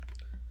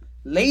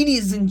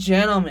Ladies and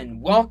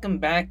gentlemen, welcome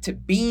back to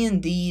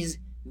B&D's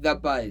The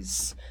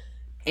Buzz.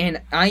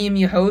 And I am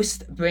your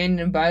host,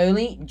 Brandon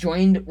Byerly,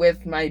 joined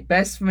with my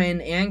best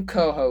friend and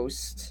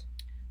co-host,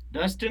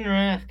 Dustin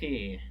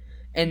Rathke.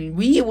 and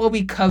we will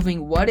be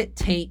covering what it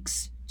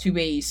takes to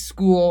be a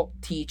school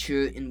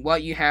teacher and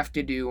what you have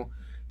to do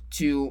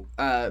to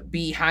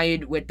be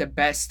hired with the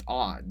best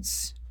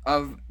odds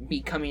of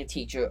becoming a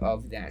teacher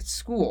of that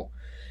school.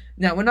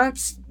 Now,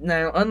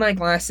 unlike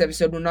last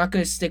episode, we're not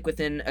going to stick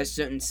within a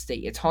certain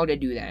state. It's hard to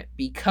do that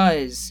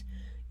because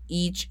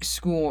each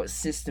school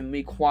system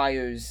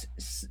requires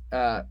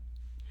a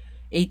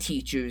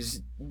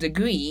teacher's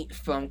degree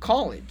from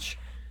college.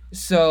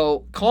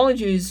 So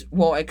colleges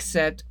will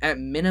accept at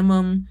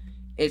minimum,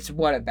 it's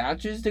what, a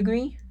bachelor's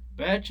degree?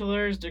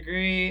 Bachelor's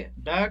degree,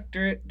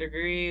 doctorate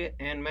degree,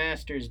 and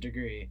master's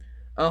degree.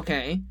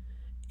 Okay.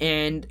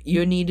 And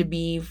you need to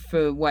be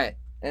for what?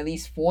 At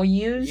least 4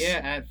 years? Yeah,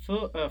 at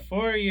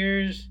 4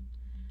 years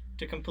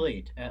to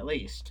complete, at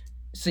least.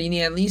 So you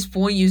need at least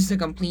 4 years to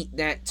complete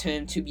that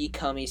term to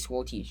become a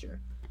school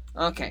teacher.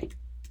 Okay.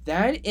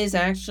 That is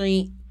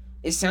actually,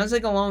 it sounds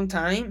like a long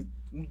time,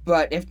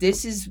 but if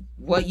this is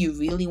what you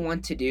really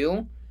want to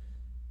do,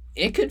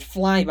 it could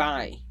fly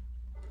by.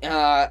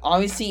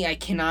 Obviously, I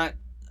cannot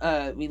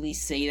really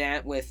say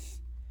that with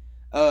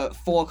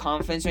full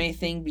confidence or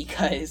anything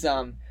because,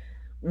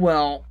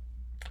 well,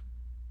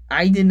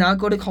 I did not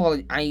go to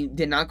college. I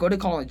did not go to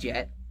college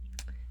yet,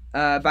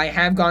 but I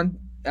have gone,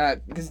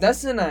 because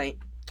Dustin and I,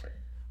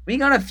 we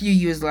got a few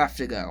years left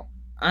to go.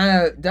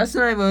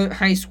 Dustin and I were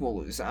high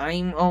schoolers.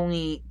 I'm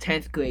only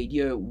 10th grade.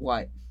 You're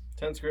what?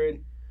 10th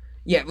grade.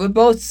 Yeah, we're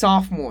both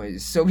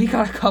sophomores, so we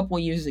got a couple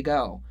years to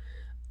go.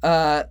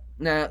 Now,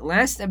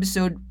 last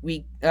episode,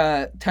 we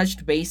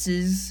touched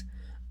bases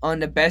on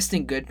the best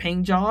and good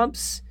paying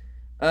jobs.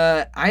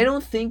 I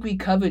don't think we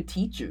covered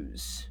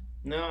teachers.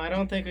 No, I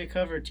don't think we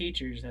covered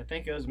teachers. I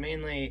think it was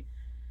mainly...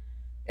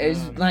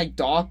 It's like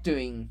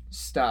doctoring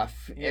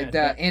stuff. Yeah,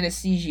 the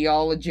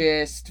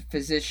anesthesiologist,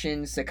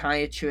 physicians,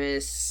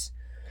 psychiatrists.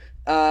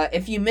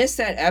 If you missed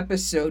that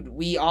episode,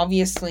 we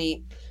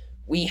obviously...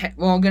 we're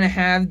going to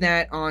have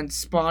that on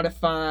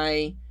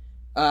Spotify.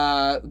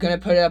 Gonna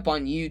put it up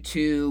on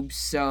YouTube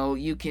so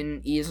you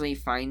can easily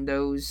find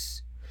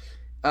those.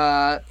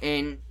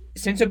 And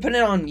since I put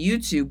it on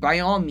YouTube, by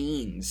all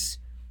means,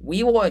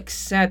 we will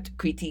accept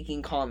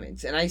critiquing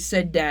comments. And I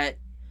said that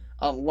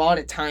a lot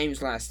of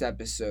times last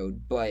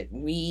episode,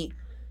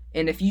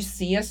 and if you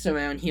see us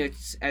around here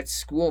at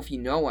school, if you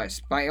know us,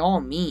 by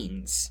all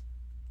means,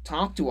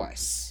 talk to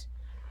us.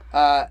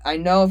 I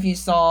know if you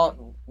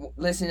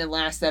listen to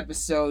last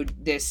episode,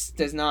 this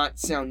does not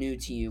sound new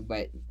to you,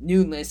 but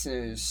new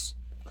listeners,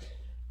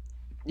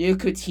 your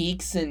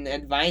critiques and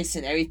advice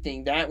and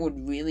everything, that would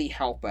really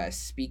help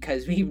us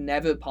because we've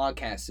never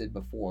podcasted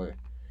before.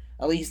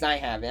 At least I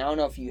haven't. I don't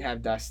know if you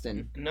have,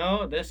 Dustin.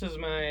 No, this is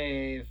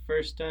my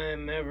first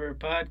time ever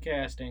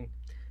podcasting.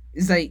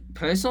 It's like,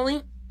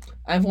 personally,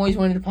 I've always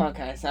wanted a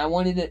podcast. I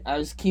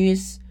was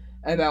curious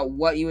about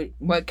what you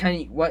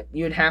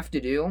would have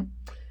to do.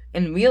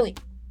 And really,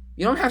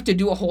 you don't have to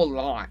do a whole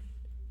lot,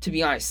 to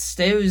be honest.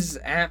 There's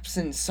apps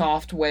and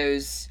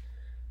softwares,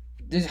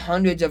 there's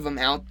hundreds of them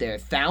out there,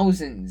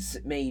 thousands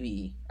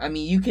maybe. I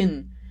mean, you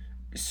can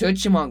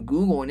search them on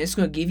Google and it's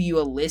going to give you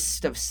a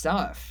list of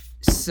stuff.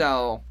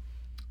 So,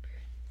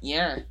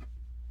 yeah.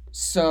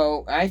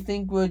 So, I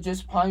think we're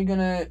just probably going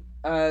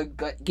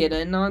to get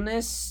in on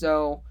this.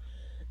 So,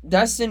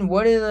 Dustin,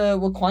 what are the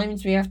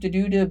requirements we have to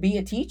do to be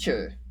a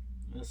teacher?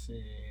 Let's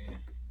see.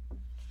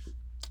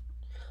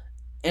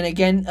 And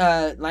again,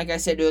 like I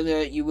said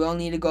earlier, you will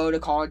need to go to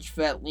college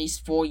for at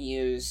least 4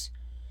 years,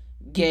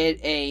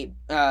 get a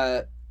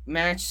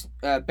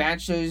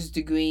bachelor's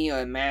degree or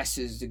a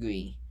master's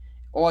degree,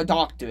 or a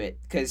doctorate,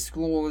 because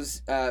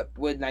schools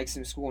would like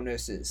some school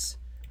nurses.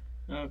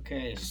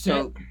 Okay.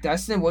 So,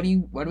 Dustin, what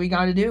do we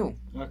got to do?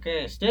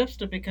 Okay, steps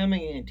to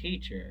becoming a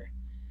teacher.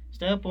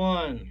 Step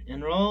 1,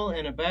 enroll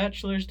in a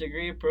bachelor's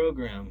degree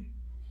program.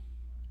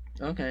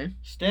 Okay.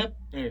 Step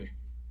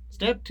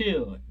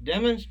 2,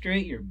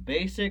 demonstrate your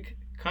basic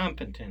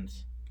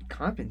competence.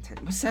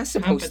 Competent? What's that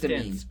supposed to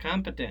mean?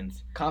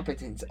 Competence.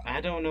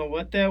 I don't know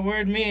what that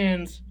word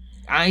means.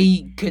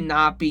 I could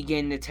not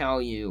begin to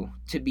tell you,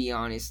 to be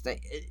honest.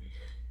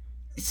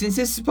 Since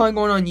this is probably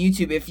going on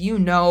YouTube, if you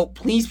know,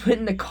 please put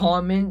in the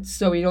comments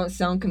so we don't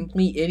sound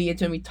complete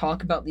idiots when we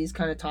talk about these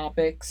kind of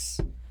topics.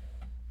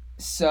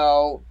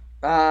 So,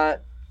 Dustin,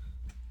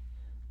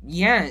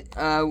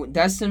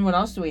 what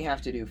else do we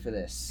have to do for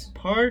this?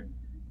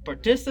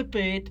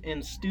 Participate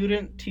in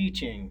student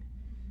teaching.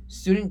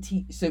 So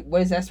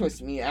what is that supposed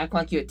to mean? Act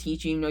like you're a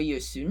teacher even though you're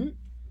a student?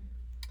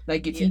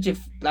 Like you teach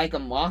like a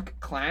mock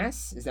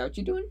class? Is that what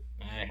you're doing?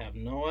 I have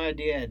no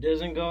idea. It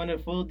doesn't go into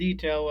full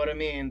detail what it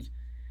means.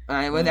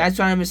 Alright, well that's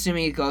what I'm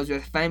assuming it goes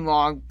with. If I'm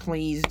wrong,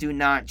 please do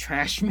not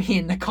trash me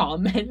in the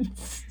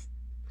comments.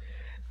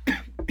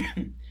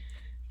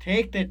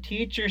 Take the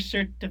teacher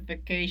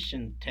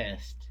certification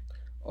test.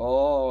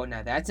 Oh,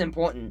 now that's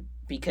important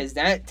because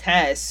that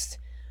test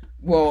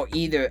will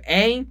either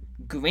A,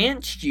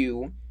 grant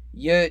you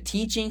your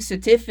teaching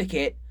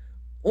certificate,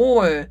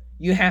 or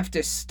you have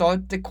to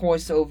start the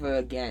course over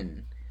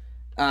again.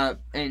 My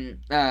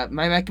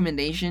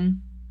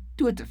recommendation,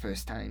 do it the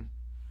first time.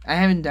 I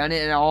haven't done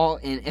it at all,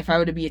 and if I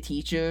were to be a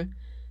teacher,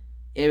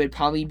 it would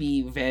probably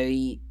be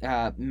very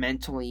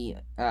mentally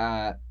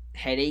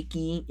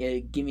headachy. It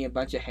would give me a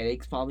bunch of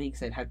headaches probably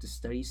because I'd have to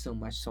study so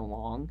much so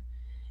long,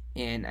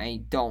 and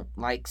I don't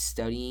like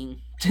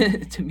studying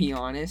to be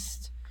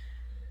honest.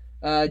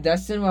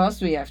 Dustin, what else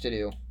do we have to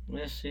do?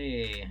 Let's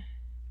see.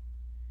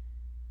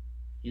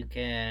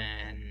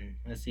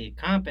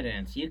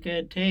 Competence. You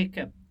could take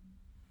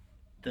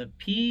the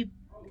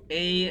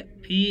PAPA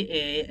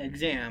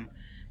exam,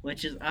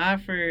 which is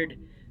offered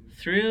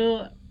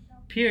through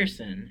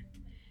Pearson.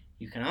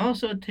 You can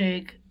also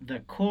take the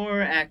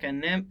core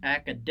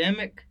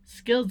academic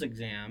skills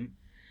exam,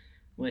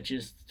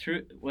 excuse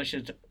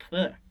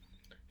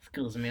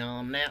me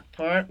on that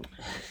part,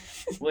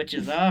 which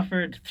is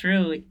offered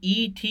through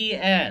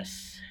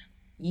ETS.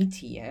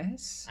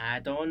 ETS? I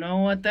don't know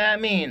what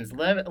that means.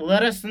 Let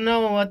us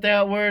know what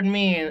that word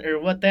means, or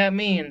what that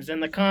means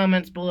in the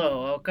comments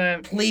below, okay?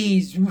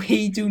 Please,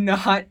 we do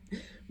not.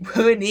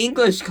 We're in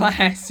English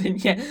class,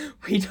 and yet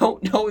we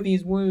don't know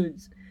these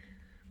words.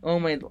 Oh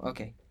my.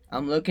 Okay.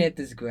 I'm looking at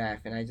this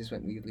graph, and I just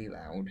went really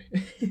loud.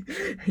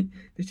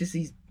 There's just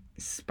these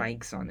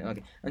spikes on it.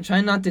 Okay. I'm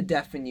trying not to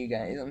deafen you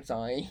guys. I'm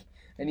sorry.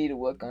 I need to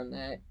work on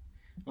that.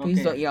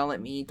 Please don't yell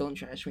at me. Don't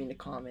trash me in the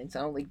comments.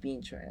 I don't like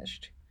being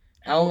trashed.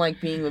 I don't like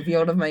being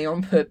revealed of my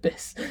own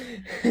purpose.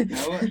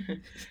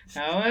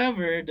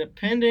 However,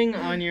 depending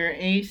on your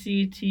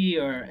ACT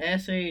or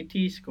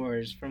SAT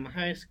scores from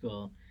high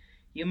school,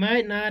 you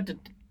might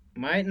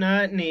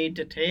not need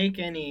to take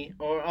any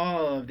or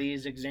all of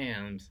these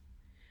exams.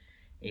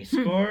 A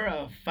score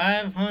of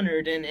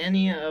 500 in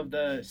any of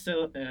the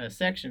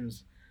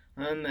sections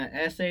on the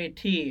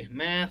SAT,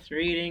 math,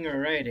 reading, or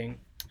writing,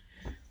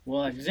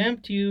 will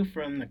exempt you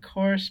from the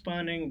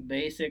corresponding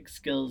basic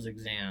skills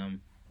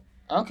exam.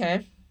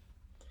 Okay.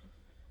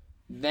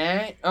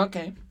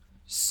 Okay.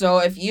 So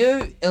if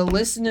you're a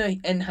listener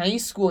in high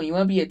school and you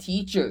want to be a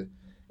teacher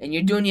and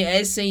you're doing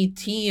your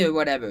SAT or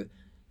whatever,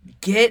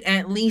 get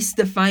at least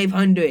the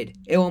 500.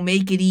 It will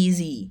make it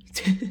easy.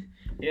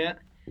 Yeah.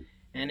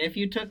 And if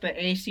you took the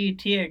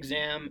ACT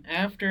exam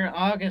after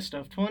August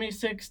of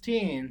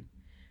 2016,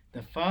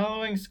 the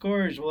following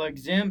scores will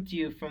exempt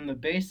you from the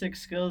basic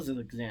skills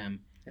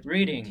exam.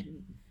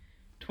 Reading,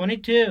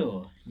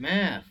 22.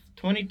 Math,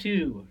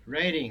 22.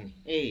 Writing,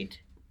 8.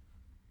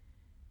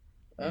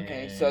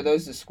 Okay, so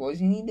those are the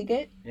scores you need to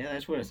get? Yeah,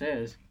 that's what it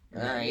says.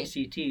 Alright.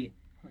 ACT.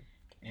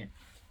 Yeah.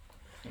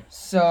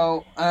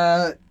 So,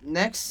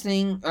 next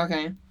thing,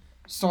 okay.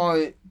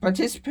 So,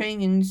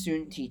 participating in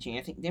student teaching.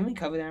 didn't we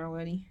cover that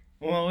already?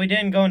 Well, we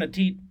didn't go into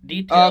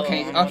detail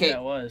on what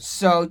that was.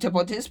 So, to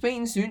participate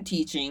in student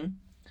teaching,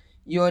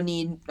 you'll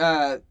need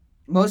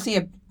mostly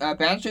a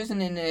bachelor's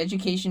in an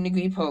education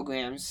degree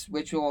programs,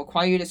 which will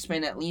require you to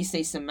spend at least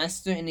a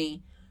semester in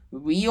a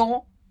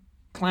real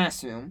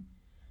classroom.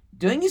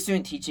 During your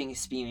student teaching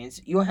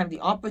experience, you'll have the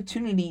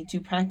opportunity to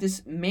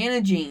practice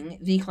managing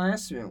the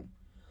classroom,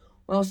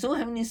 while still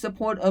having the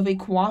support of a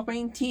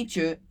cooperating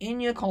teacher and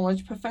your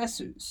college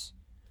professors.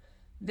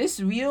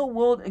 This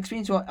real-world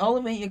experience will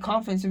elevate your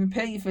confidence and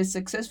prepare you for a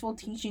successful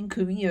teaching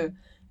career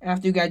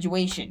after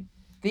graduation.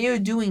 They are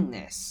doing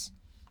this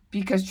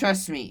because,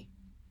 trust me,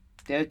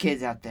 there are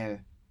kids out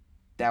there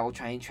that will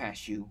try and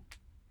trash you.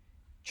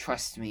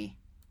 Trust me,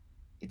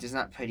 it is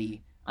not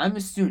pretty. I'm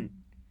a student,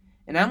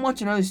 and I'm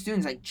watching other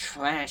students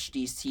trash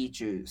these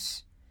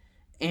teachers.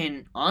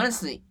 And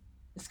honestly,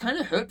 it's kind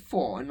of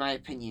hurtful in my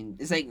opinion.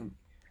 It's like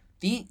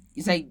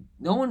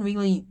no one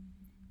really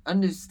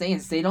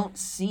understands. They don't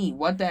see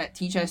what that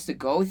teacher has to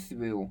go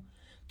through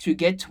to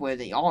get to where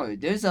they are.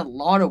 There's a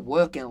lot of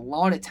work and a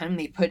lot of time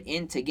they put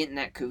into getting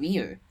that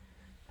career.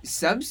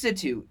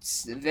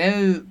 Substitutes,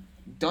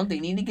 don't they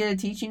need to get a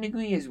teaching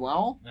degree as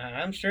well?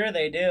 I'm sure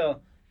they do.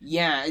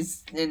 Yeah,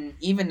 and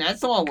even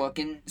that's a lot of work.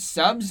 And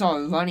subs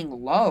are running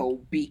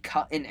low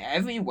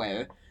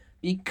everywhere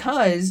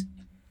because,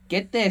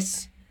 get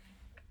this,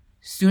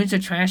 students are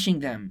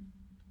trashing them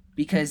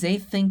because they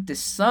think the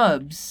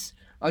subs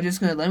are just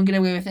going to let them get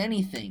away with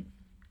anything.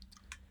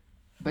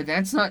 But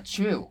that's not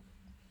true.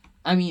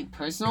 I mean,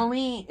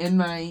 personally, in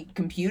my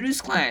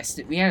computers class,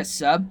 we had a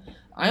sub.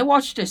 I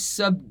watched a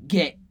sub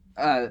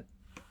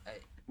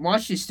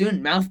watched a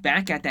student mouth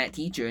back at that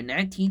teacher and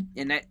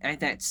at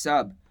that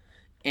sub.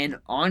 And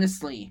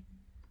honestly,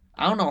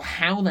 I don't know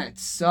how that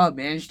sub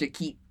managed to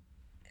keep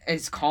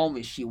as calm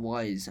as she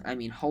was. I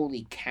mean,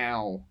 holy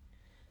cow.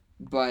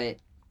 But,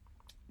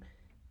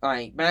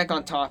 alright, back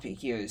on topic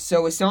here.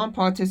 So we're still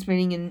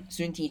participating in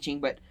student teaching,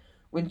 but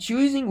when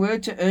choosing where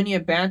to earn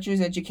your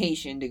bachelor's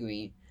education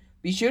degree,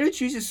 be sure to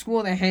choose a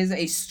school that has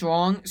a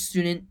strong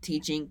student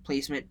teaching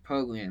placement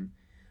program.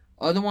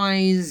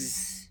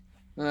 Otherwise,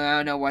 I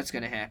don't know what's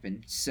going to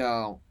happen.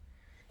 So,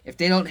 if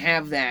they don't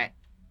have that,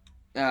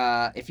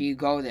 if you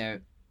go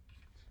there,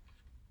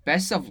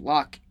 best of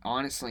luck,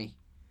 honestly.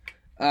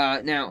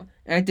 Now,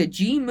 at the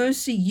G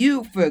Mercy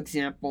U, for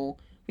example,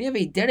 we have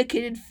a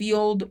dedicated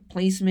field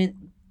placement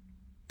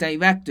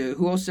director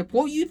who will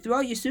support you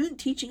throughout your student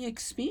teaching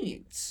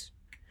experience.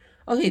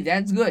 Okay,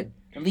 that's good.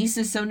 At least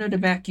there's someone to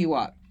back you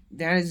up.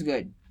 That is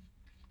good.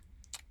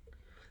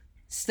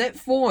 Step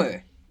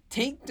 4.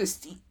 Take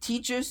the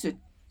teacher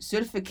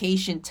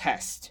certification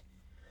test.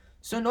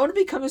 So in order to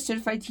become a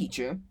certified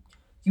teacher,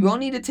 you will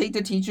need to take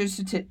the teacher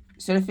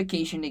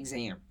certification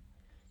exam.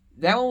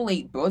 That will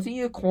rate both of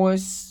your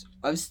course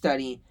of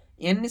study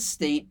and the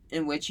state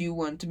in which you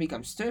want to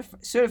become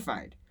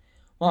certified.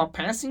 While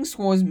passing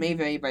scores may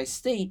vary by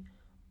state,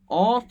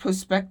 all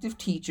prospective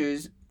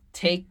teachers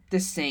take the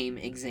same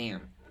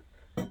exam.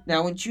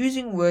 Now, when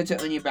choosing where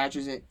to earn your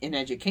bachelor's in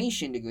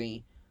education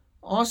degree,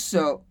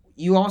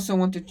 you also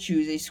want to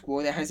choose a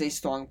school that has a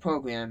strong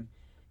program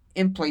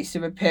in place to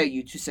prepare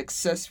you to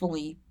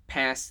successfully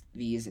pass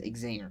these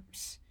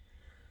exams.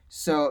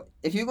 So,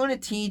 if you're going to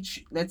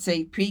teach, let's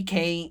say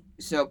pre-K,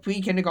 so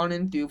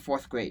pre-kindergarten through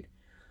 4th grade,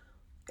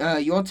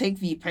 you'll take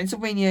the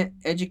Pennsylvania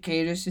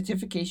Educator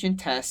Certification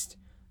Test,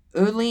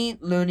 Early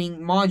Learning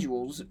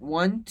Modules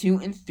 1, 2,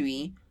 and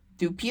 3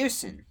 through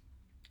Pearson.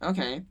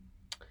 Okay.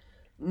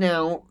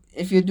 Now,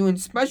 if you're doing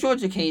special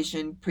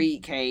education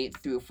pre-K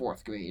through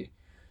 4th grade,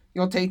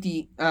 you'll take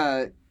the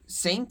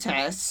same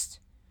test,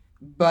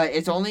 but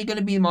it's only going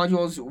to be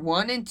modules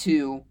 1 and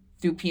 2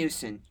 through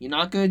Pearson. You're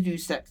not going to do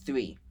step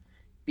 3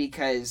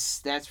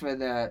 because that's for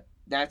the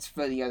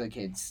other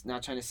kids.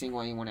 Not trying to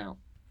single anyone out.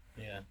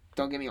 Yeah.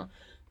 Don't get me wrong.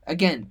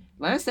 Again,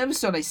 last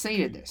episode I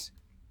stated this.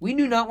 We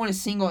do not want to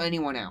single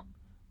anyone out.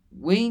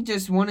 We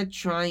just want to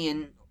try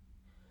and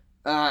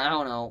I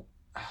don't know.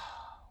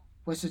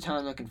 What's the term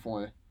I'm looking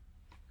for?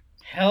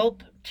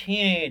 Help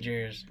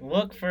teenagers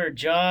look for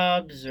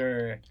jobs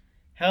or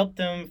help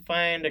them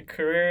find a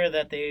career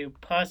that they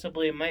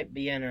possibly might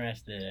be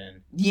interested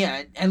in.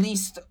 Yeah, at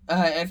least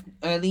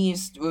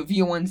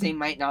review ones they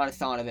might not have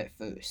thought of at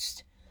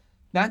first.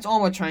 That's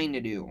all we're trying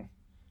to do.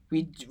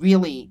 We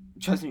really,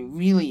 trust me,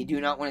 really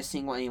do not want to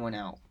single anyone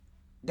out.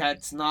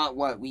 That's not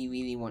what we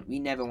really want. We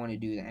never want to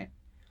do that.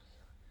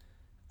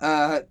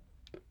 I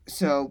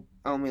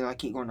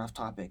keep going off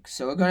topic.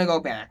 So we're gonna go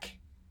back.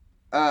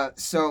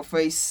 So for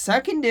a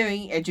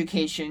secondary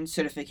education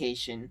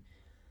certification,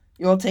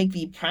 you'll take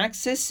the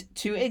Praxis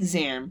 2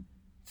 exam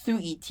through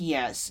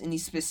ETS in the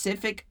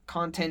specific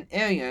content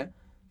area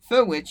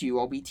for which you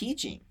will be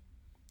teaching.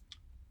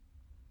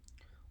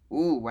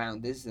 Ooh, wow,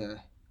 this is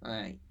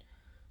alright.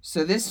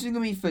 So this is going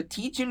to be for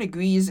teaching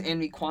degrees and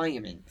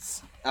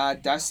requirements.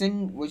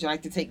 Dustin, would you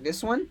like to take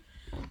this one?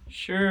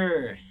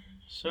 Sure.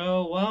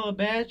 So, while a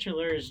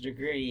bachelor's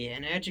degree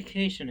in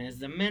education is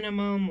the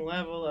minimum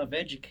level of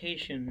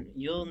education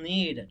you'll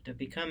need to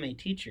become a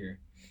teacher,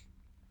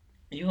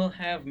 you'll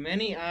have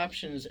many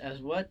options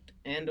as what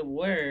and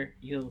where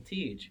you'll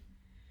teach.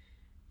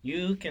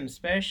 You can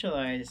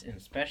specialize in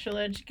special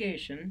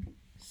education,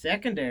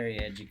 secondary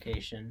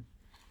education,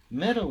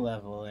 middle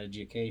level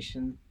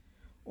education,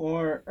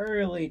 or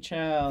early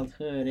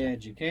childhood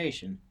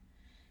education.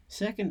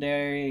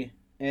 Secondary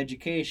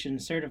education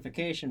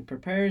certification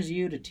prepares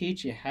you to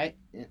teach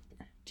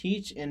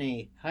in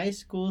a high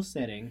school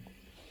setting,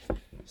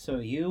 so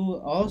you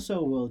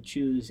also will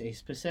choose a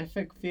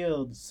specific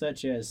field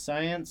such as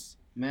science,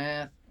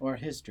 math, or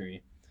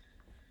history.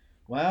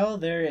 While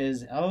there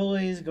is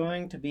always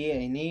going to be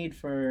a need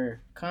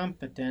for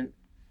competent,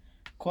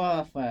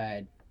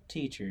 qualified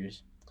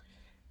teachers,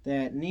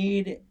 that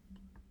need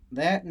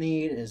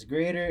is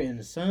greater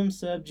in some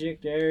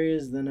subject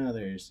areas than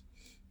others.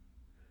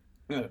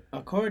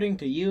 According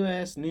to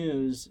U.S.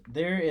 News,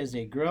 there is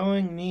a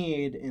growing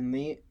need in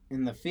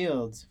the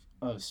fields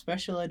of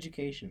special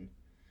education,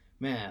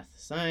 math,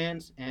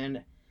 science,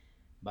 and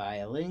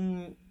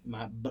bilingual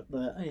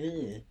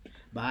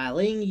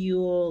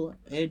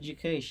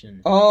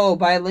education. Oh,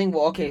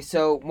 bilingual. Okay,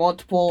 so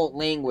multiple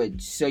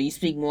language. So you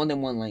speak more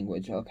than one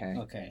language. Okay.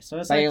 Okay, so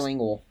it's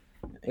bilingual.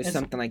 It's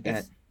something like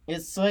that.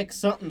 It's like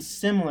something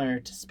similar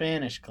to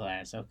Spanish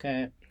class,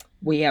 okay?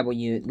 Well, yeah, well,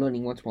 you're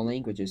learning multiple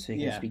languages, so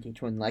you can speak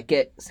each one. Like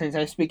since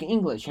I speak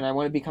English and I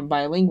want to become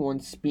bilingual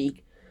and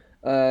speak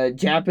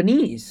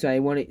Japanese, so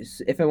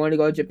if I want to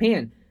go to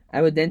Japan,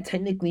 I would then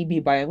technically be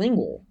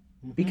bilingual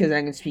because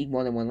I can speak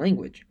more than one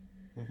language.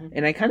 Mm-hmm.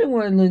 And I kind of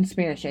want to learn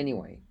Spanish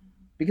anyway,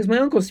 because my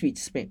uncle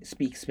speaks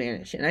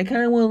Spanish, and I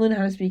kind of want to learn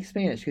how to speak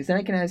Spanish because then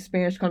I can have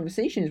Spanish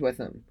conversations with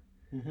him.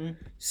 Mm-hmm.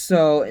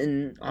 So,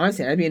 and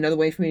honestly, that'd be another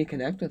way for me to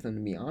connect with them,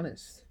 to be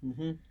honest.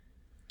 Mm-hmm.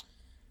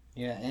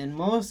 Yeah, in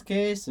most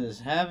cases,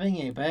 having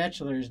a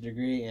bachelor's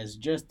degree is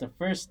just the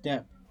first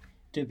step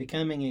to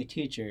becoming a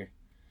teacher.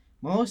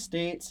 Most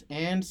states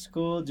and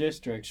school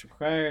districts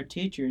require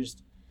teachers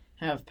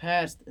have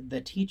passed the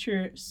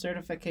teacher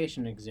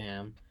certification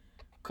exam,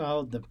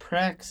 called the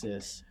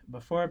Praxis,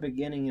 before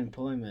beginning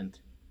employment.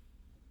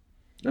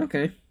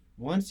 Okay.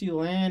 Once you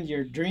land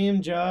your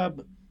dream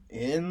job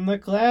in the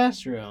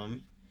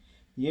classroom,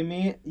 you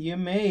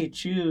may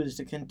choose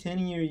to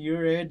continue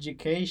your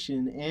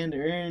education and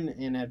earn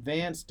an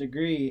advanced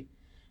degree.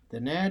 The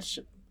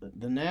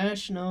the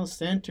National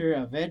Center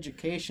of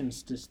Education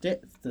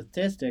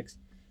Statistics,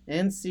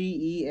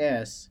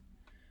 NCES,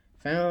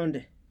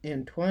 found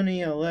in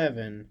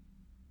 2011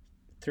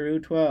 through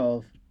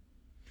 12,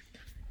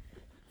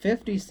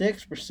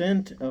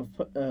 56%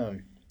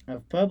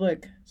 of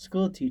public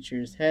school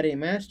teachers had a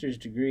master's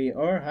degree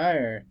or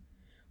higher.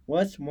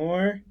 What's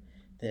more,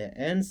 the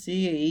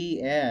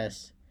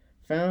NCES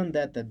found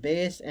that the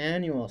base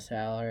annual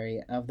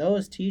salary of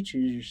those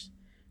teachers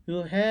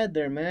who had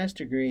their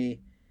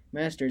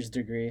master's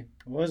degree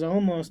was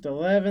almost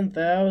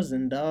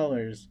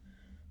 $11,000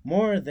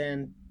 more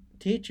than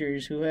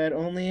teachers who had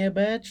only a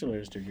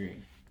bachelor's degree.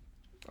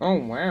 Oh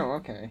wow,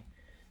 okay.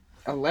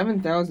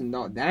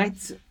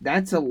 $11,000.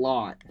 That's a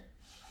lot.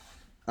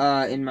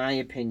 In my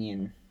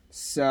opinion.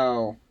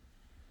 So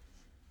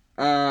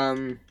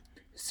it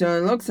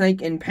looks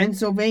like in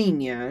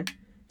Pennsylvania,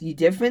 the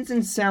difference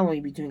in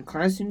salary between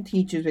classroom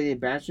teachers with a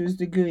bachelor's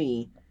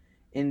degree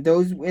and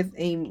those with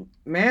a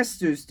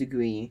master's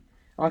degree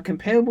are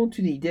comparable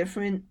to the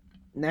different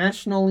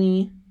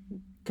nationally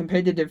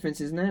compared to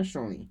differences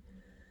nationally.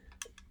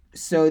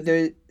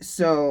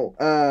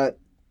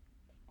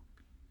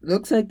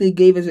 Looks like they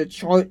gave us a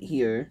chart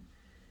here,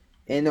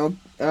 and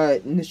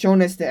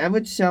showing us the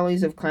average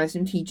salaries of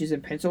classroom teachers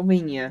in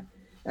Pennsylvania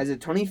as of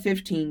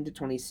 2015 to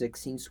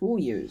 2016 school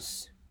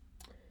years.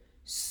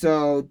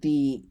 So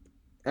the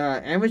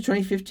average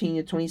 2015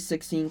 to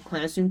 2016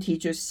 classroom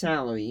teacher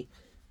salary,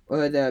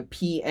 or the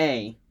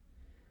PA,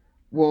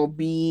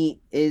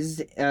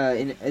 is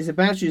a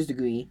bachelor's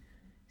degree,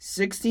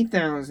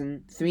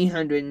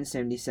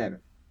 $60,377.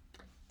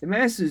 The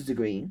master's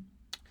degree,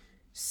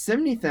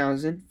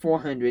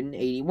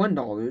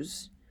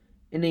 $70,481,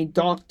 and a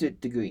doctorate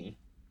degree,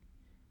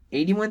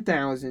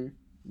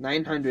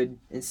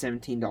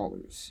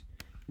 $81,917.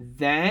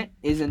 That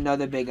is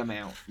another big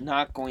amount,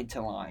 not going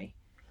to lie.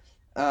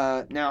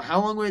 Now,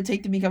 how long would it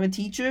take to become a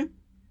teacher?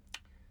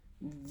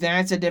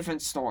 That's a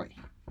different story.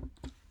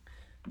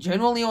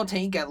 Generally, it'll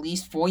take at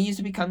least 4 years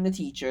to become the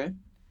teacher.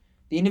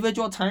 The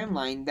individual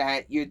timeline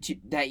that you're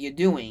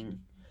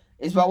doing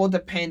is what will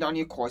depend on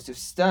your course of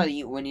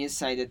study when you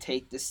decide to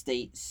take the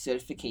state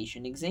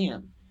certification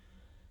exam,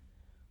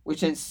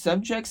 which in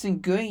subjects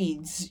and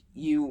grades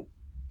you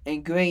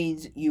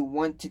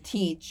want to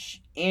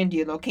teach and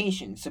your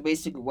location. So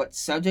basically what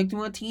subject you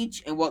want to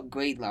teach and what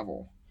grade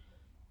level.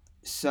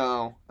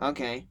 So,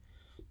 okay.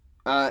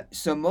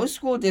 So most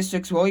school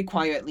districts will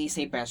require at least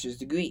a bachelor's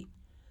degree,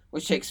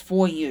 which takes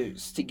 4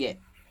 years to get.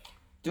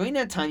 During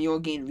that time, you will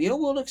gain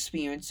real-world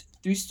experience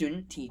through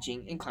student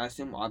teaching and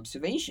classroom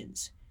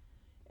observations.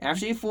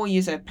 After your 4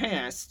 years have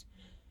passed,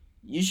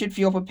 you should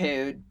feel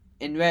prepared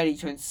and ready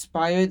to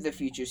inspire the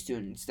future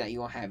students that you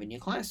will have in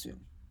your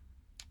classroom.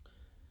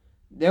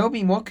 There will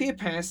be more career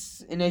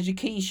paths in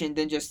education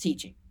than just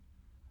teaching.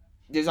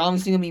 There's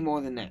obviously going to be more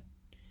than that.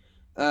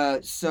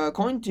 So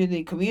according to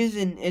the Careers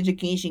in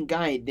Education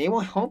Guide, they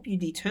will help you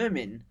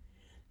determine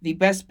the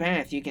best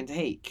path you can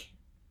take.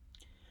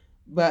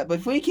 But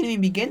before you can even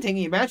begin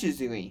taking your bachelor's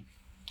degree,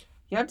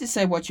 you have to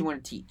decide what you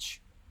want to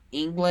teach.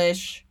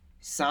 English,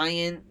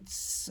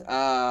 science,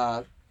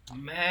 math,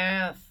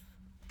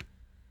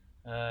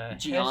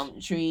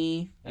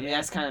 geometry. I mean,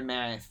 that's kind of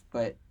math,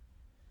 but...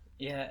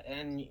 Yeah,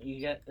 and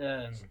you got,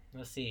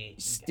 let's see.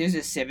 There's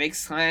a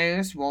civics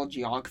class, world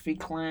geography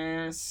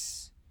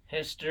class.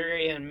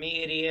 History and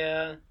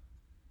media.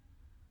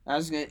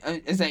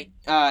 It's like,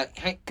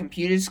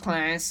 computers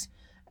class.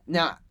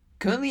 Now,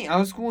 currently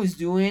our school is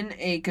doing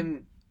a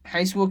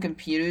high school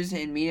computers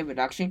and media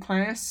production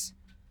class.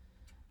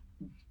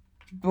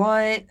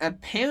 But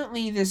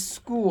apparently this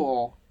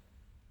school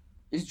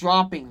is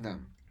dropping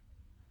them.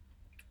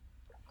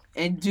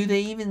 And do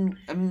they even...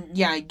 I mean,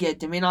 yeah, I get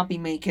there may not be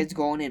many kids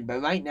going in,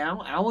 but right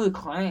now, our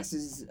class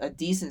is a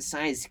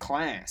decent-sized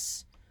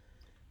class.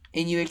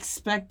 And you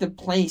expect to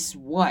place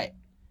what?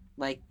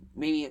 Like,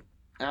 maybe,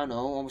 I don't know,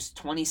 almost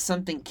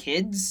 20-something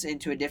kids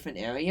into a different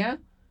area?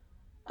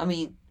 I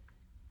mean,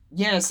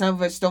 yeah, some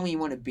of us don't even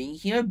want to be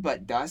here,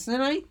 but Dustin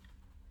and I,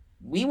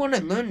 we want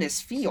to learn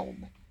this field.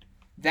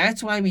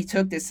 That's why we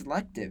took this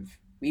elective.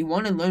 We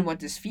want to learn what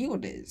this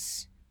field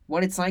is.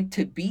 What it's like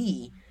to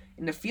be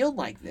in a field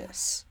like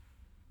this.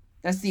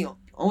 That's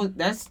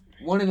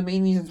one of the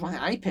main reasons why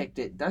I picked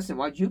it. Dustin,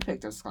 why'd you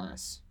pick this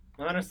class?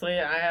 Honestly,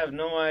 I have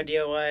no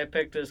idea why I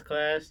picked this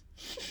class.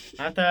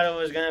 I thought it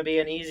was gonna be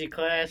an easy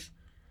class.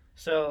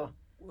 So,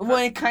 well,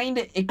 it kind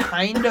of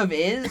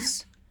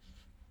is,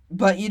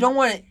 but you don't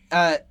want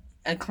a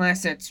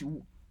class that's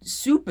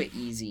super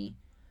easy.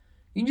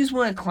 You just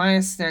want a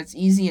class that's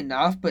easy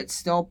enough, but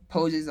still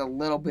poses a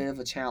little bit of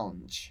a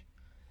challenge.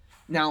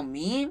 Now,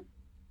 me,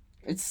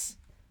 it's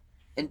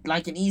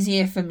like an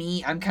easier for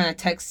me. I'm kind of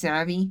tech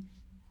savvy.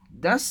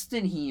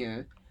 Dustin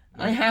here,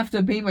 I have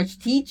to pretty much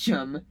teach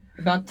him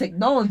about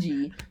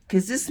technology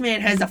because this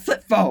man has a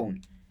flip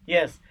phone.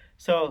 Yes.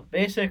 So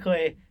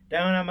basically,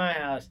 down at my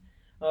house,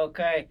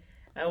 okay,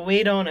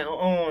 we don't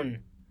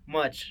own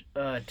much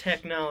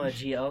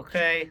technology.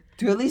 Okay.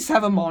 To at least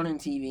have a modern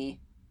TV.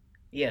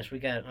 Yes, we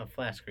got a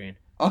flat screen.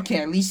 Okay,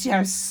 at least you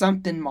have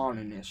something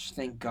modernish.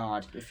 Thank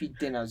God. If you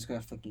didn't, I was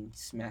gonna fucking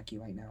smack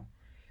you right now.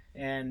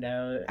 And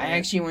I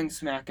actually wouldn't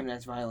smack him.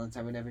 That's violence.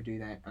 I would never do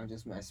that. I would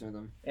just mess with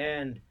him.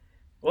 and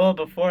well,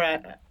 before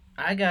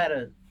I got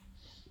a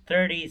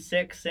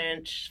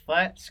 36-inch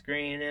flat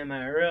screen in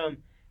my room,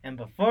 and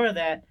before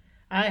that,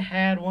 I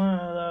had one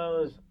of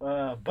those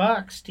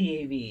box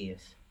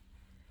TVs.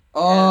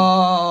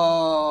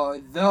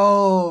 Oh,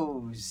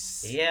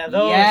 those. Yeah,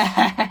 those.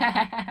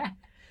 Yeah.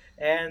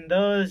 And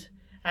those,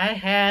 I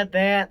had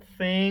that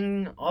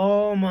thing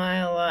all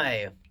my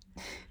life.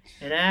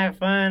 And I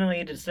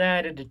finally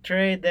decided to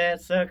trade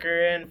that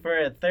sucker in for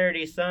a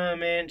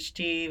 30-some inch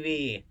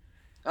TV.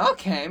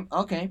 Okay,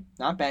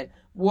 not bad.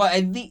 Well,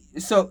 at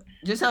least, so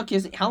just out of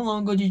curiosity, how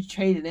long ago did you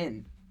trade it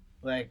in?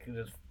 Like,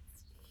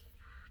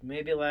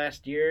 maybe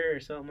last year or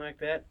something like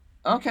that.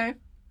 Okay,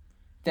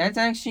 that's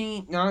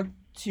actually not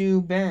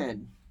too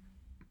bad.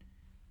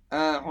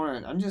 Hold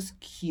on, I'm just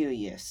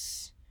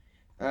curious.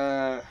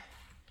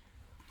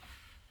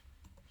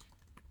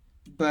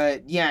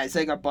 But yeah, it's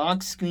like a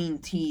box screen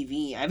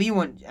TV.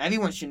 Everyone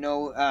should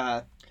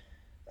know.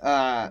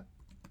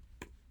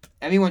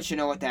 Everyone should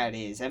know what that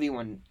is.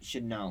 Everyone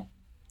should know.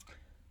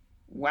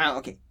 Wow.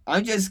 Okay, I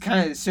just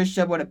kind of searched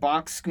up what a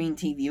box screen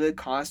TV would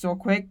cost real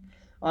quick.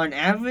 On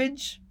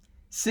average,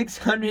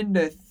 $600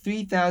 to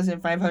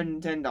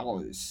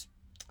 $3,510.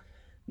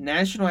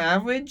 National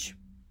average,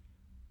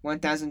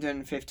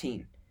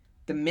 $1,215.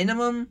 The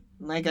minimum,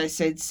 like I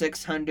said,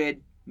 $600.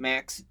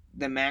 Max.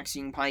 The max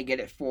you can probably get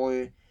it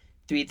for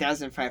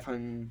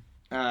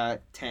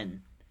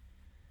 $3,510.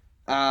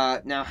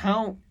 Now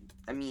how?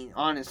 I mean,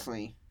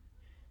 honestly,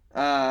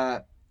 yeah.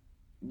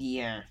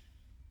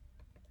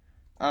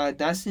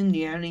 Dustin, do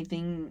you have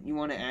anything you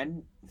want to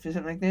add for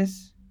something like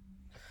this?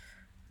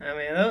 I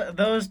mean,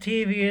 those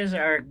TVs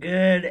are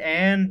good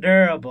and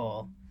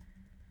durable.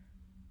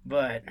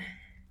 But,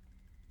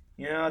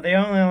 you know, they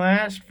only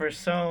last for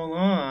so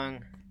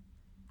long.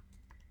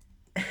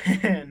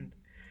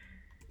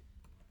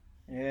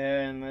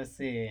 and let's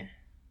see.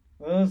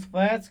 Those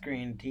flat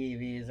screen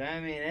TVs, I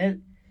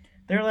mean,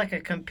 they're like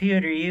a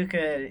computer. You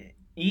could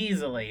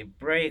easily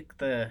break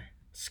the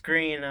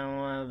screen on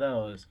one of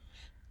those.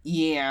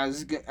 Yeah,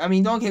 I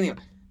mean, don't get me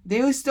wrong.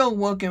 They were still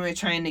working with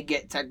trying to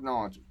get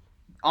technology.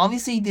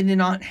 Obviously, they did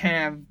not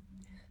have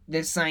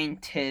the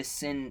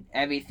scientists and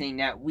everything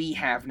that we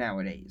have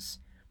nowadays.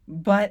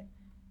 But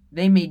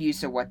they made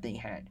use of what they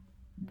had.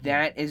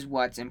 That is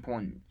what's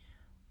important.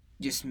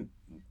 Just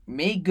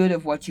make good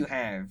of what you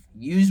have.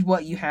 Use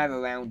what you have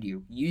around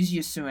you. Use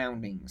your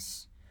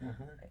surroundings.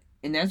 Uh-huh.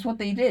 And that's what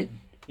they did.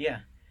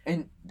 Yeah.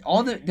 And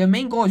all the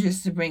main goal is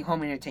just to bring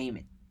home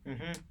entertainment.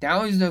 Mm-hmm. That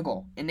was their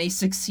goal. And they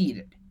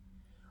succeeded.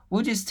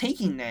 We're just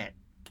taking that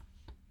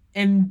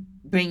and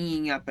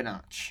bringing it up a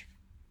notch.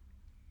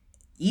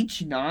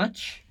 Each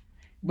notch,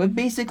 but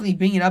basically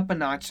bring it up a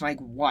notch like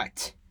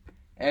what?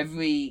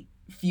 Every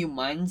few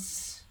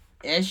months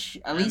ish?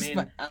 At least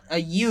a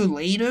year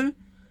later,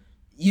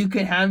 you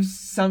could have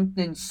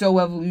something so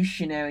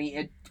evolutionary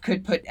it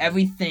could put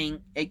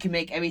everything, it could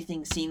make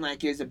everything seem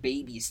like it's a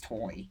baby's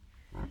toy.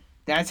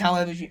 That's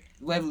how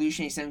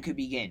revolutionary something could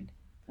begin.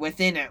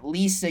 Within at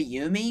least a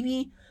year,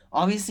 maybe?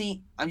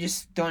 Obviously, I'm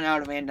just throwing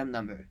out a random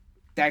number.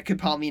 That could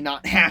probably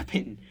not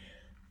happen.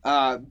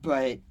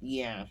 But,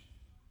 yeah.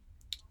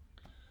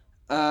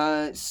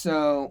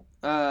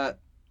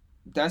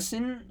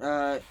 Dustin,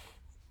 I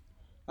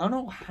don't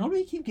know, how do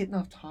we keep getting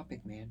off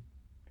topic, man?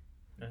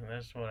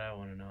 That's what I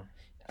want to know.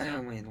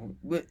 Oh, man.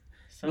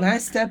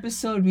 Last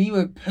episode, we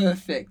were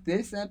perfect.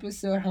 This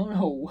episode, I don't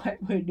know what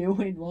we're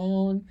doing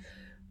wrong.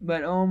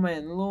 But, oh, my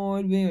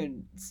Lord, we're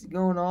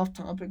going off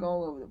topic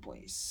all over the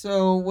place.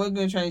 So, we're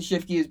going to try and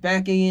shift gears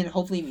back again.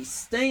 Hopefully, we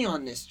stay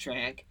on this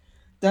track.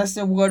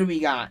 Dustin, what do we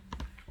got?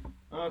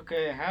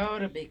 Okay, how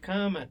to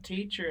become a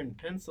teacher in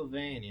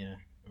Pennsylvania.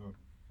 Oh,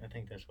 I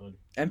think that's what.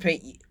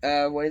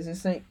 What does it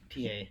say?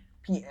 PA.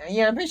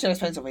 Yeah, I'm pretty sure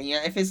it's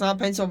Pennsylvania. If it's not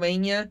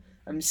Pennsylvania,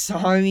 I'm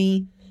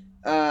sorry.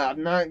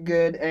 I'm not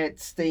good at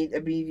state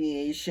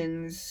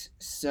abbreviations.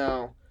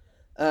 So,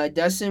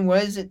 Dustin,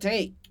 what does it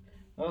take?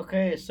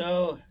 Okay,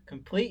 so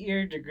complete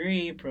your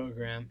degree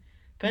program.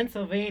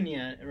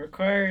 Pennsylvania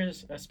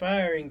requires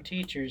aspiring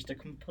teachers to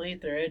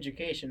complete their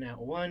education at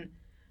one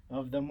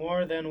of the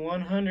more than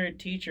 100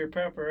 teacher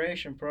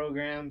preparation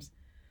programs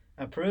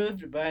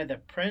approved by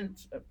the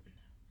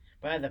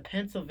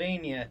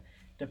Pennsylvania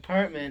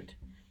Department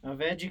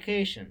of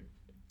Education.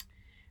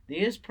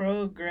 These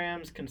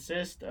programs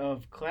consist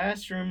of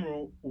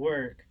classroom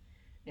work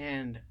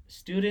and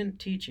student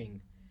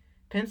teaching.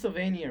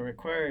 Pennsylvania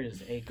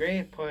requires a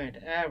grade point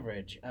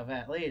average of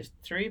at least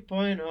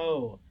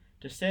 3.0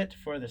 to sit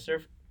for the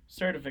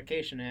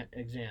certification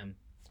exam.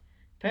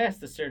 Pass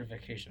the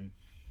certification.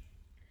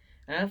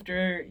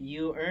 After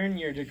you earn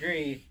your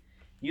degree,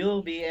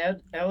 you'll be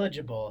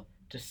eligible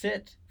to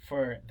sit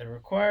for the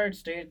required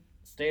state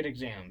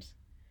exams.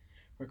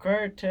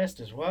 Required tests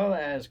as well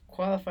as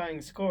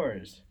qualifying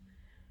scores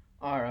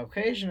are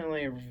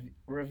occasionally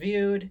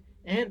reviewed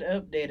and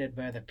updated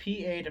by the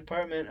PA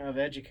Department of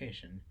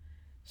Education.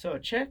 So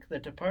check the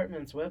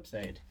department's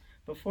website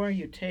before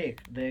you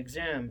take the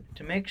exam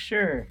to make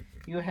sure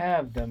you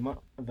have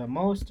the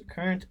most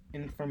current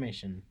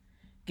information.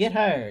 Get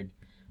hired.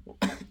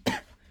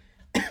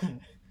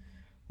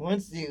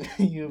 Once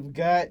you've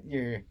got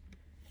your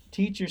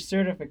teacher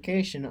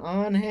certification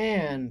on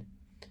hand,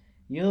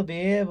 you'll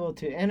be able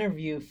to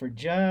interview for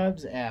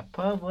jobs at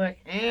public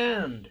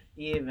and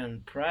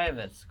even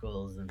private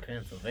schools in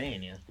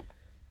Pennsylvania.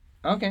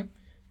 Okay.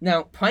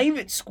 Now,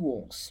 private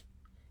schools.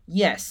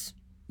 Yes,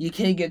 you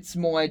can get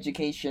some more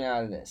education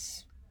out of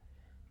this.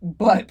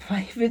 But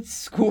private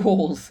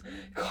schools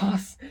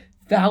cost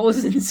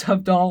thousands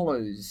of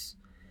dollars.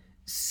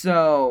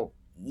 So,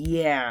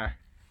 yeah.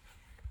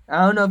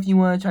 I don't know if you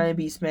want to try to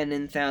be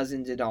spending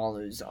thousands of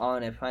dollars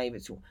on a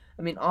private school.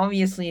 I mean,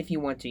 obviously, if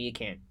you want to, you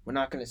can. We're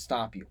not going to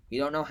stop you. We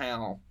don't know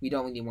how. We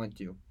don't really want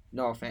to.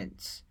 No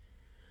offense.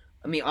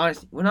 I mean,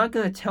 honestly, we're not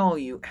going to tell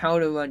you how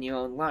to run your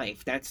own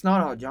life. That's not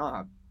our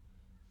job.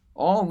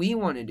 All we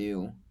want to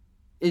do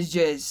is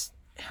just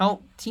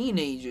help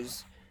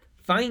teenagers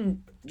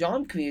find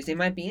job careers they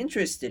might be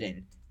interested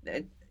in.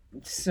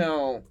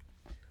 So,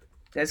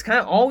 that's kind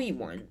of all we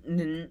want.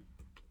 And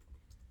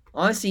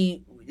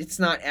honestly, it's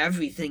not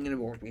everything in the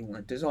world we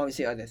want. There's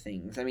obviously other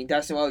things. I mean,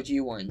 Dustin, what would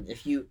you want?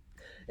 If you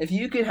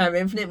could have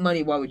infinite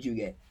money, what would you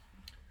get?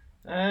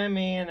 I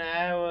mean,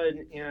 I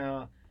would,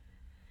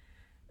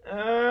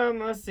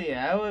 let's see.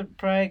 I would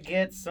probably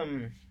get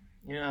some,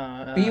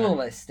 Be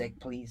realistic,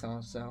 please.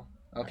 Also,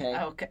 okay.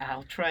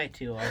 I'll try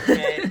to.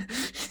 Okay.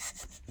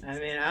 I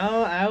mean,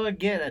 I would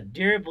get a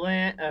deer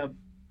blind,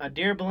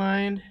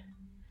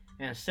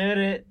 and set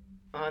it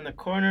on the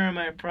corner of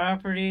my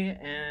property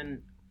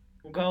and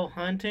go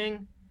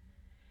hunting,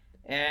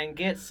 and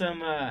get some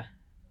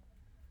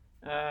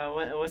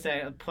what's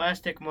that,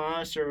 plastic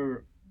moss,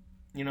 or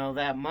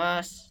that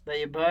moss that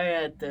you buy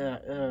at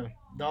the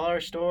dollar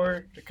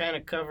store to kind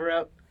of cover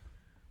up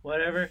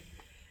whatever,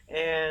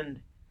 and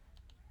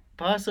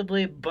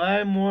possibly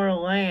buy more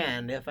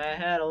land if I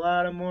had a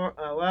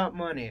lot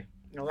money.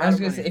 I was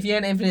gonna say, if you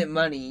had infinite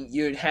money,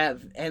 you'd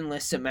have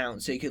endless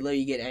amounts, so you could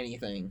literally get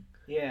anything.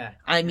 Yeah.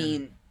 I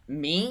mean,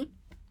 me,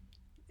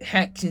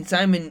 heck, since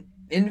I'm an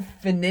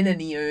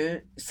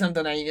infinity,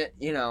 something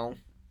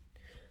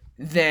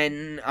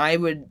then I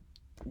would,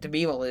 to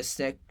be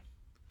realistic,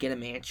 get a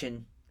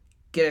mansion,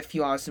 get a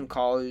few awesome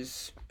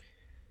cars,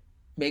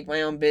 make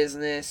my own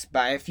business,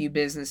 buy a few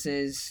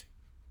businesses.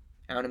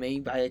 I don't know,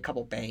 maybe buy a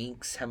couple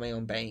banks, have my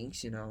own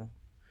banks, I don't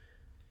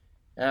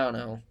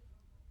know.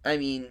 I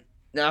mean,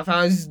 now if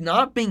I was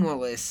not being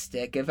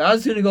realistic, if I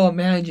was going to go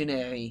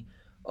imaginary,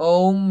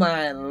 oh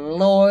my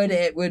lord,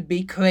 it would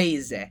be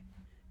crazy.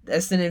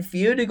 Dustin, if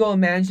you were to go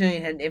imaginary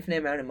and had an infinite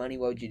amount of money,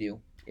 what would you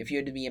do? If you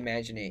were to be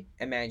imagining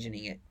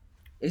it.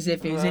 As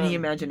if it was any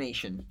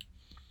imagination.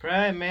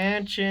 Probably a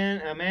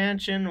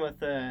mansion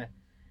with a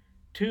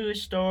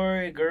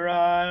 2-story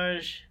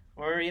garage,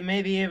 or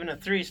maybe even a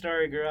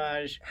 3-story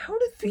garage. How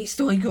would a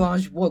 3-story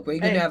garage work? Are you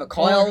going to have a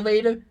car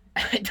elevator?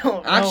 I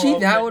don't know. Actually,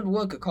 that would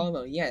work, a car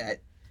elevator, yeah.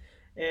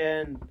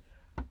 And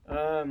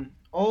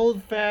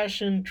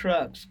old-fashioned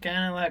trucks,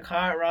 kind of like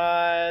hot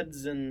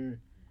rods and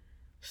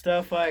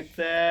stuff like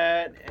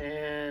that,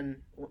 and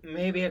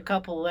maybe a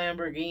couple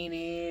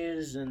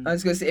Lamborghinis. And I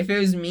was going to say, if it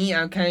was me,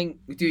 I'd kind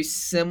of do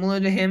similar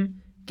to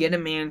him, get a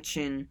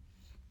mansion,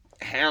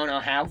 have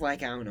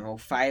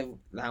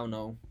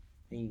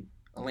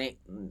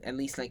at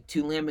least like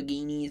 2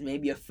 Lamborghinis,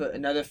 maybe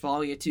another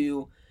Ferrari or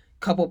 2,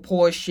 couple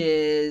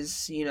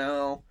Porsches,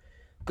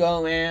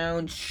 go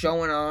around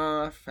showing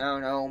off,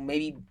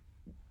 maybe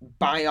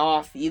buy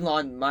off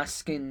Elon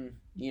Musk and,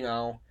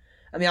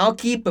 I mean, I'll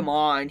keep him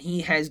on.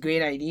 He has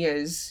great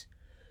ideas.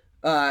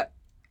 I'd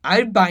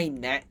buy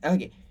that.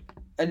 Okay.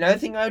 Another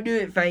thing I would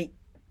do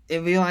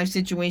in real life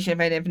situation, if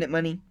I had infinite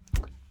money,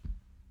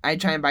 I'd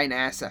try and buy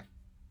NASA.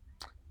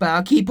 But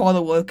I'll keep all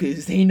the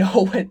workers. They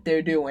know what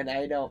they're doing.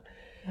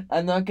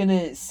 I'm not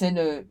gonna send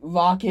a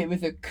rocket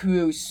with a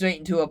crew straight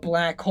into a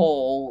black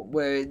hole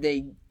where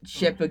the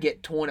ship will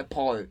get torn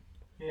apart.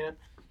 Yeah.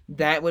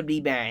 That would be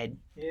bad.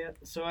 Yeah.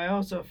 So I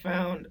also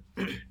found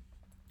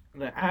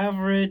the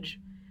average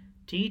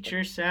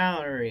teacher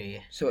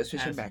salary. So it's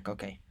switching back.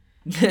 Okay.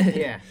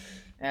 Yeah.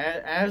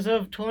 As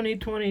of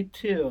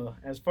 2022,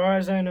 as far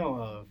as I know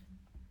of,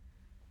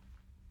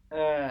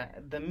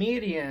 the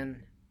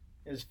median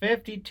is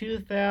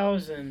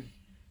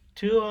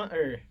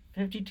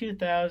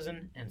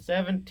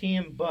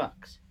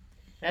 $52,017.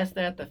 That's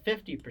at the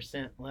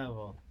 50%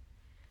 level.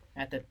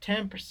 At the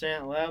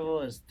 10%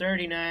 level is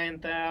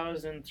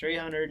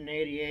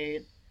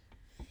 $39,388.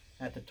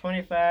 At the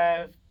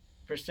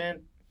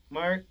 25%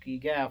 mark, you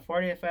got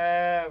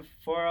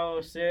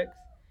 $45,406.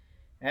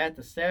 At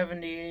the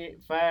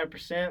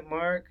 75%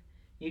 mark,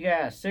 you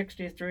got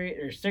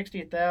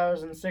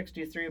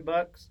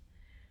 $60,063.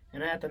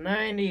 And at the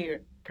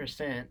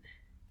 90%,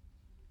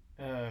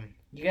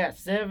 you got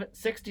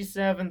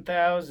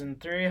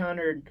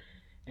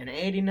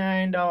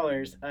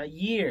 $67,389 a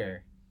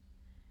year.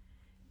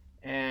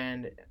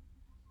 And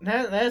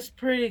that's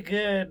pretty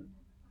good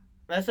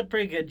that's a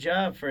pretty good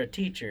job for a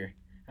teacher,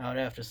 I would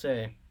have to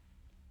say.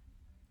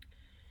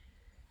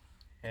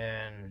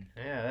 And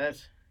yeah,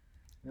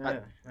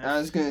 I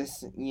was gonna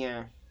say,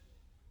 yeah.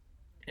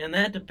 and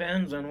that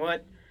depends on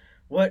what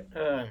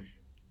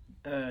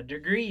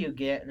degree you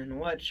get and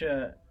what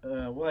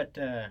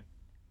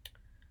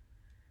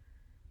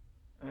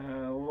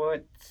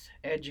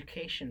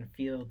education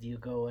field you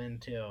go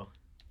into.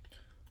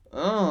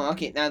 Oh,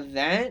 okay. Now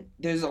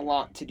there's a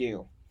lot to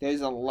do.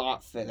 There's a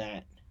lot for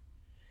that.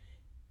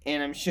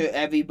 And I'm sure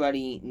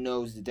everybody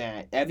knows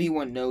that.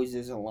 Everyone knows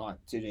there's a lot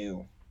to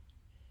do.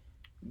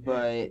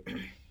 But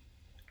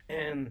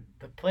And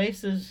the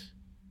places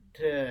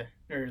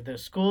or the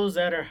schools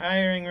that are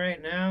hiring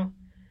right now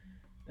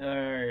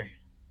are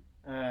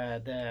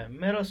the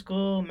middle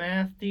school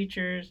math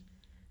teachers,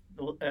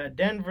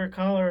 Denver,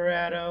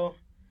 Colorado,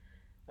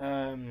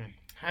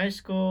 high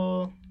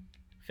school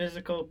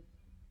physical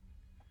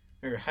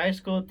or high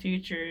school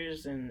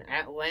teachers in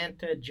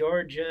Atlanta,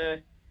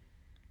 Georgia,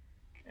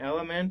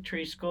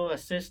 elementary school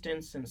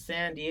assistants in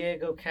San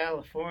Diego,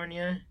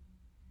 California,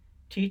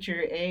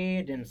 teacher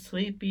aide in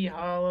Sleepy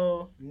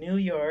Hollow, New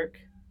York,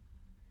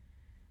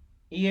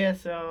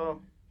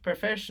 ESL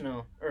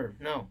paraprofessional,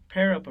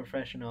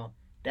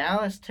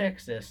 Dallas,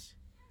 Texas,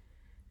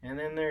 and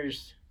then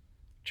there's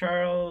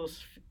Chesterfield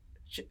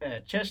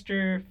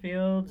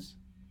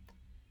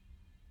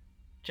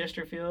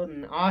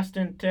in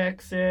Austin,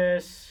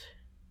 Texas,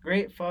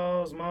 Great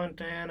Falls,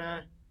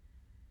 Montana,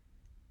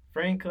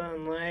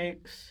 Franklin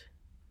Lakes,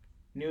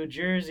 New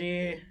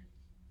Jersey,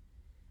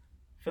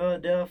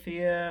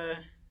 Philadelphia,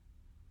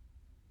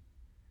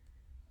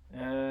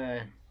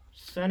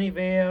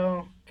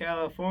 Sunnyvale,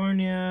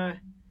 California,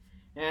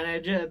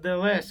 and the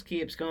list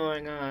keeps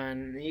going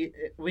on.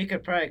 We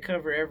could probably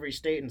cover every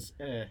state in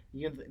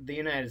the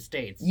United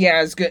States.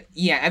 yeah, it's good.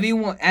 Yeah,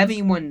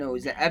 everyone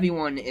knows that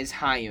everyone is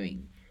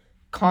hiring.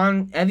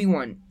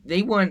 Everyone,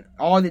 they want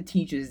all the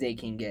teachers they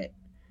can get.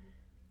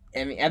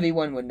 I mean,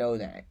 everyone would know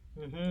that.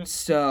 Mm-hmm.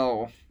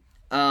 So,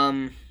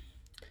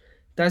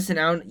 Dustin,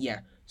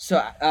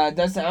 So,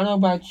 Dustin, I don't know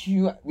about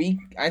you.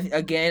 I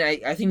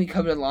think we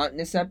covered a lot in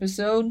this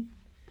episode.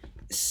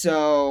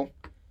 So,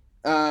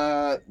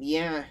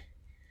 yeah.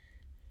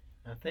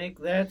 I think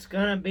that's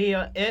gonna be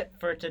it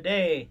for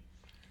today.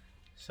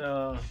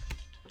 So,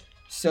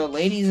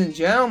 ladies and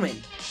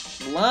gentlemen,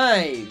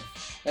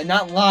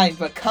 not live,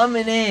 but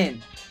coming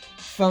in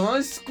from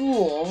our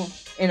school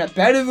in a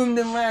better room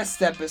than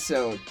last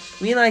episode,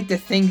 we'd like to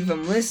thank you for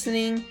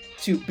listening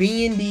to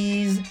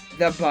B&D's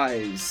The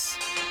Buzz.